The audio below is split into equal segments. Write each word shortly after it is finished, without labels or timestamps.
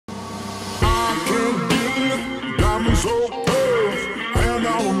moving so fast, and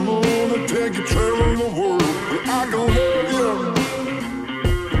I'm gonna take you traveling the world. I can love you.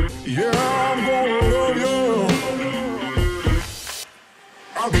 Yeah, I'm gonna love you.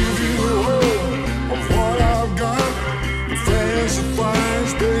 I'll give you the whole of what I've got. The fancy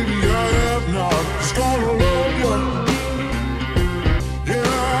finds, baby, I have not. Just gonna love you. Yeah,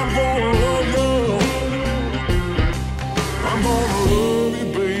 I'm gonna love you. I'm gonna love you,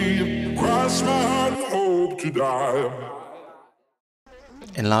 babe. Cross my heart and hope to die.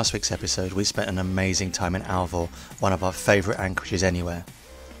 In last week's episode, we spent an amazing time in Alvor, one of our favourite anchorages anywhere.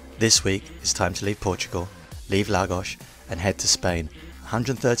 This week, it's time to leave Portugal, leave Lagos, and head to Spain,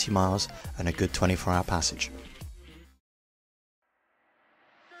 130 miles and a good 24-hour passage.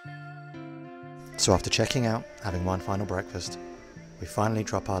 So after checking out, having one final breakfast, we finally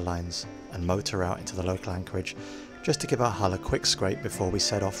drop our lines and motor out into the local anchorage just to give our hull a quick scrape before we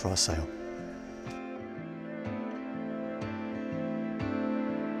set off for our sail.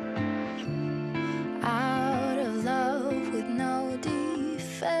 Out of love with no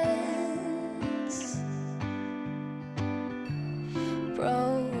defense,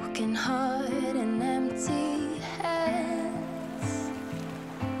 broken heart and empty hands.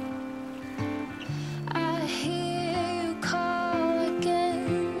 I hear you call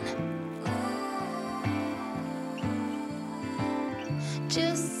again.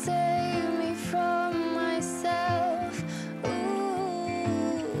 Just save me from myself.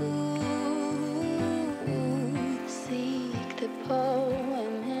 Seek the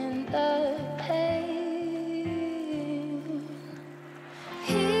poem in the pain.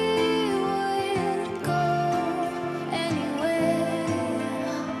 He would go anywhere,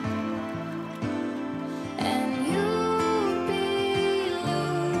 and you'd be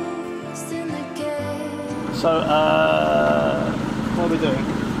lost in the game. So, what are we doing?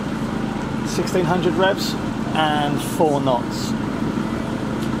 1600 revs and 4 knots.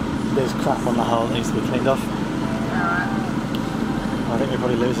 There's crap on the hull that needs to be cleaned off. I think we're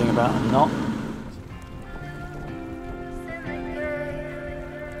probably losing about a knot.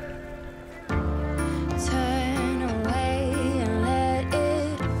 Turn away and let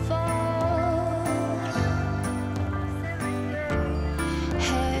it fall.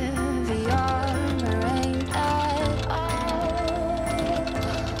 Heavy armor ain't at all.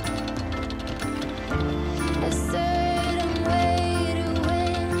 A certain way to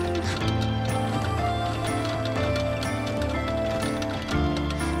win.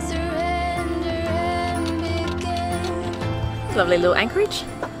 Surrender and begin. Lovely little anchorage.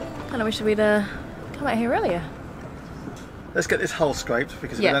 Kind of wish we'd come out here earlier. Let's get this hull scraped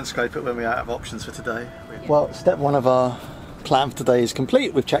because if Yeah. we don't scrape it when we're out of options for today. Well, step 1 of our plan for today is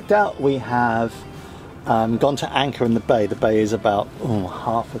complete. We've checked out. We have gone to anchor in the bay. The bay is about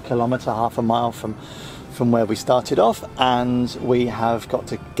half a kilometre, half a mile from where we started off, and we have got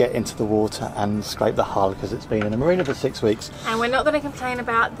to get into the water and scrape the hull because it's been in a marina for 6 weeks. And we're not going to complain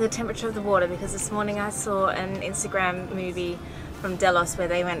about the temperature of the water because this morning I saw an Instagram movie from Delos where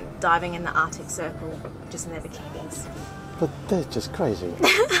they went diving in the Arctic Circle just in their bikinis. But they're just crazy.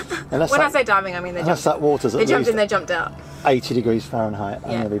 When I say diving, I mean they unless jumped. that water's They at jumped least in, they jumped out. 80 degrees Fahrenheit,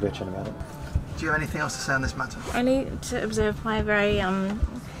 I'm Yeah. going to be bitching about it. Do you have anything else to say on this matter? Only to observe my very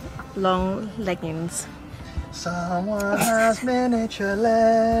long leggings. Someone has miniature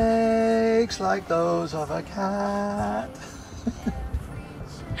legs like those of a cat.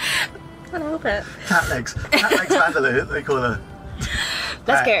 Can't help it. Cat legs. Cat legs Vandaloo, they call her.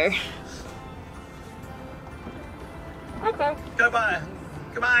 Let's go. Okay. Goodbye.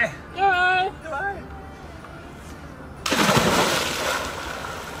 Goodbye. Yay. Goodbye.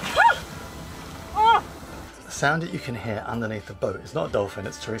 The sound that you can hear underneath the boat is not a dolphin,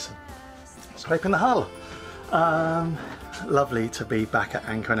 it's Teresa scraping the hull. Lovely to be back at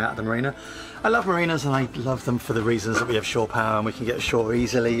anchor and out of the marina. I love marinas and I love them for the reasons that we have shore power and we can get ashore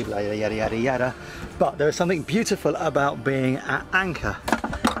easily, yada yada yada yada. But there is something beautiful about being at anchor.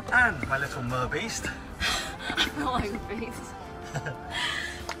 And my little merbeast. I feel like a beast.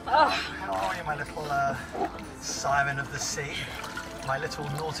 How are you, my little siren of the sea? My little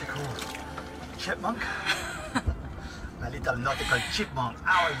nautical chipmunk? My little nautical chipmunk,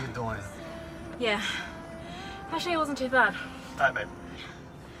 how are you doing? Yeah. Actually, it wasn't too bad. Right, babe.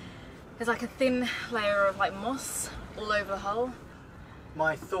 There's like a thin layer of like moss all over the hull.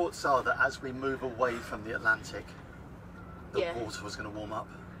 My thoughts are that as we move away from the Atlantic, the Yeah. water was going to warm up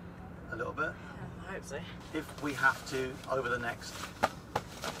a little bit. I hope so. If we have to, over the next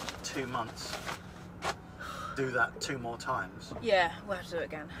 2 months, do that 2 more times. Yeah, we'll have to do it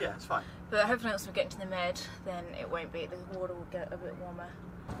again. Yeah, it's fine. But hopefully once we get into the med, then it won't be, the water will get a bit warmer.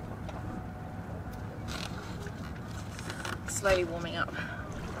 slowly warming up.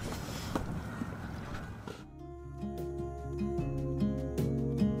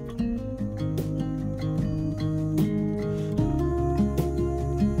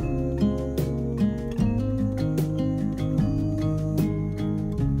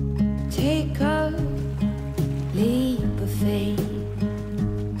 Take a leap of faith.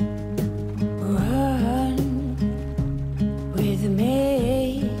 Run with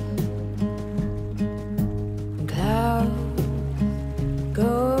me. Clouds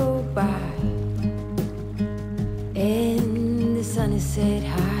go by, and the sun is set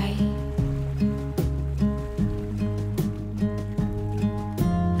high.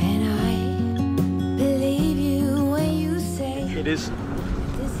 And I believe you when you say It is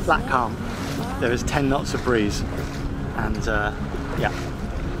flat calm. There is 10 knots of breeze, and yeah,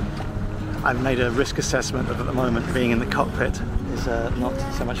 I've made a risk assessment of at the moment being in the cockpit is not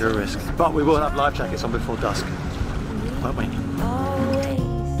so much of a risk, but we will have life jackets on before dusk, won't we? always.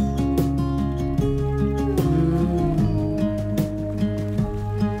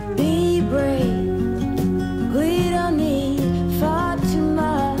 Be brave. We don't need far too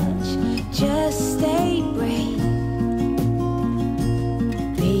much. Just stay brave.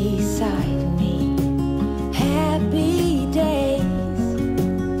 Beside me, happy days.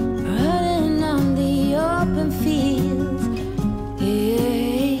 Running on the open fields. Yeah.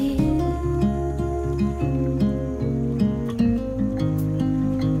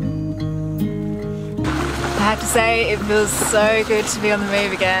 I have to say, it feels so good to be on the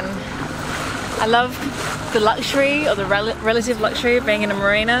move again. I love the luxury, or the relative luxury of being in a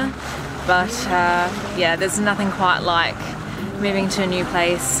marina, but yeah, there's nothing quite like moving to a new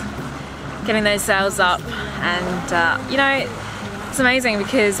place, getting those sails up, and you know, it's amazing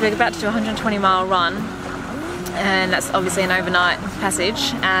because we're about to do a 120-mile run, and that's obviously an overnight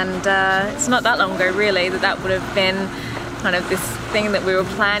passage, and it's not that long ago really that would have been kind of this thing that we were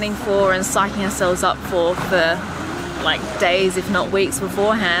planning for and psyching ourselves up for like days if not weeks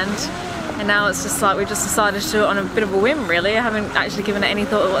beforehand, and now it's just like we've just decided to do it on a bit of a whim really. I haven't actually given it any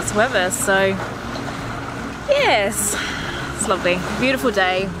thought whatsoever, so yes, it's lovely. Beautiful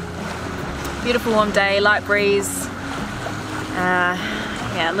day, beautiful warm day, light breeze.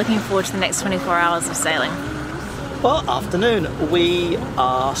 Yeah, looking forward to the next 24 hours of sailing. Well, afternoon. We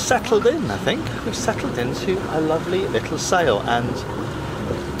are settled in, I think. We've settled into a lovely little sail, and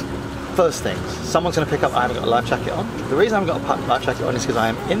first things, someone's going to pick up, I haven't got a life jacket on. The reason I haven't got a life jacket on is because I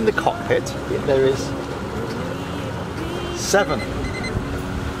am in the cockpit. There is 7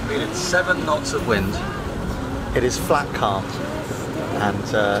 knots of wind. It is flat calm, and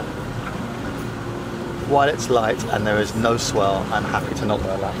while it's light and there is no swell, I'm happy to not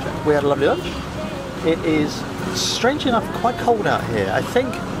wear a life jacket. We had a lovely lunch. It is, strangely enough, quite cold out here. I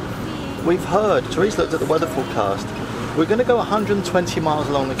think we've heard, Therese looked at the weather forecast, we're going to go 120 miles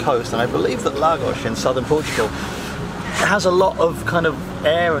along the coast, and I believe that Lagos in southern Portugal has a lot of kind of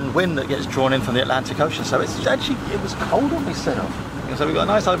air and wind that gets drawn in from the Atlantic Ocean, so it's actually, it was cold when we set off. So we've got a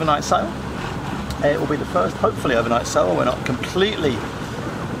nice overnight sail. It will be the first, hopefully, overnight sail. We're not completely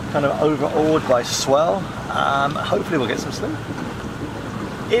kind of overawed by swell. Hopefully we'll get some sleep.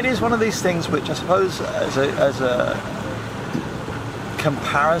 It is one of these things which I suppose as a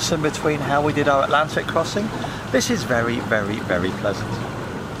comparison between how we did our Atlantic crossing, this is very, very, very pleasant.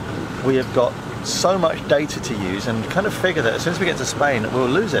 We have got so much data to use and kind of figure that as soon as we get to Spain, we'll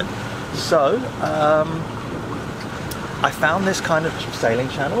lose it. So, I found this kind of sailing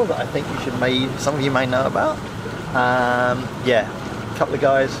channel that I think some of you may know about. Yeah, a couple of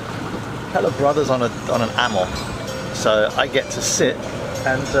guys, a couple of brothers on an amel. So I get to sit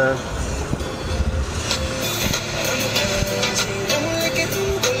and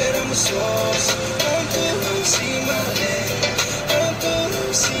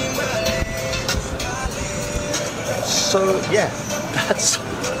so yeah,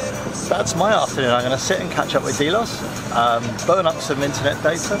 that's my afternoon. I'm going to sit and catch up with Delos, burn up some internet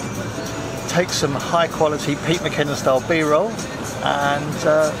data, take some high quality Pete McKinnon style B-roll, and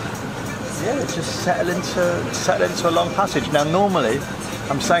yeah, just settle into a long passage. Now normally,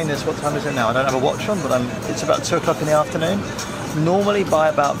 I'm saying this, what time is it now? I don't have a watch on, but it's about 2 o'clock in the afternoon. Normally by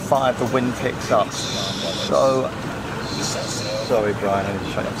about 5 the wind picks up. So, sorry Brian, I need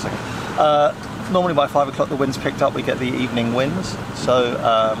to shut up a second. Normally by 5 o'clock the wind's picked up, we get the evening winds. So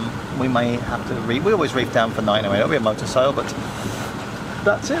we may have to we always reef down for night anyway, it'll be a motor sail, but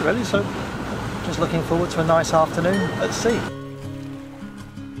that's it really. So just looking forward to a nice afternoon at sea.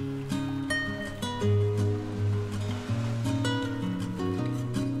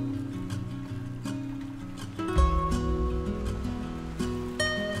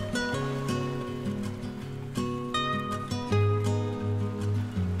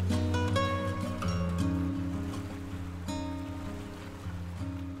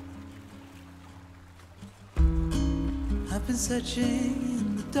 been searching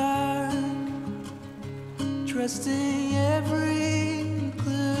in the dark, trusting every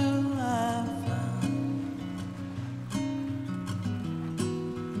clue I found,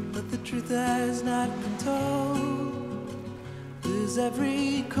 but the truth has not been told, 'cause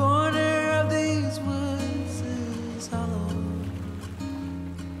every corner of these woods is hollow.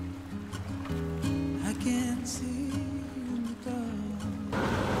 I can't see in the dark.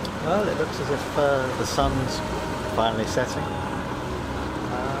 Well, it looks as if the sun's finally setting.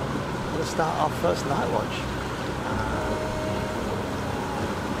 We'll start our first night watch.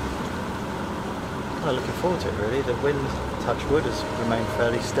 Kind of looking forward to it really. The wind, touch wood, has remained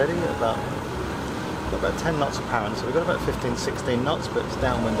fairly steady at about 10 knots apparent, so we've got about 15-16 knots, but it's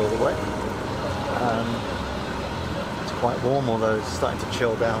downwind all the way. It's quite warm, although it's starting to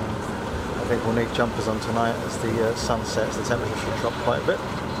chill down. I think we'll need jumpers on tonight as the sun sets. The temperature should drop quite a bit.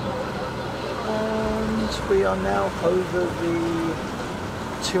 And we are now over the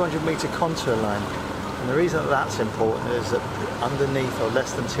 200-metre contour line. And the reason that that's important is that underneath or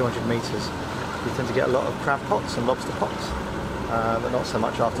less than 200 metres, we tend to get a lot of crab pots and lobster pots, but not so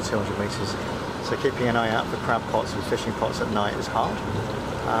much after 200 metres. So keeping an eye out for crab pots and fishing pots at night is hard.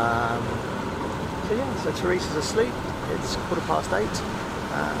 So yeah, so Teresa's asleep. It's 8:15,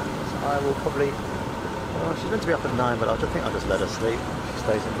 and I will probably, well, she's meant to be up at 9, but I think I'll just let her sleep. She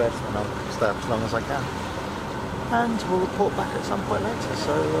stays in bed and I'll stay up as long as I can. And we'll report back at some point later,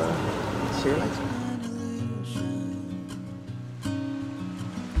 so see you later.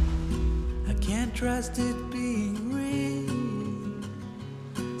 I can't trust it being real,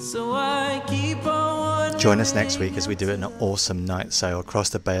 so I keep on. Join us next week as we do an awesome night sail across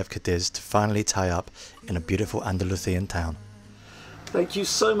the Bay of Cadiz to finally tie up in a beautiful Andalusian town. Thank you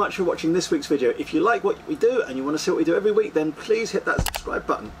so much for watching this week's video. If you like what we do and you want to see what we do every week, then please hit that subscribe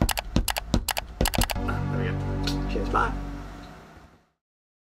button. There we go. Cheers, bye.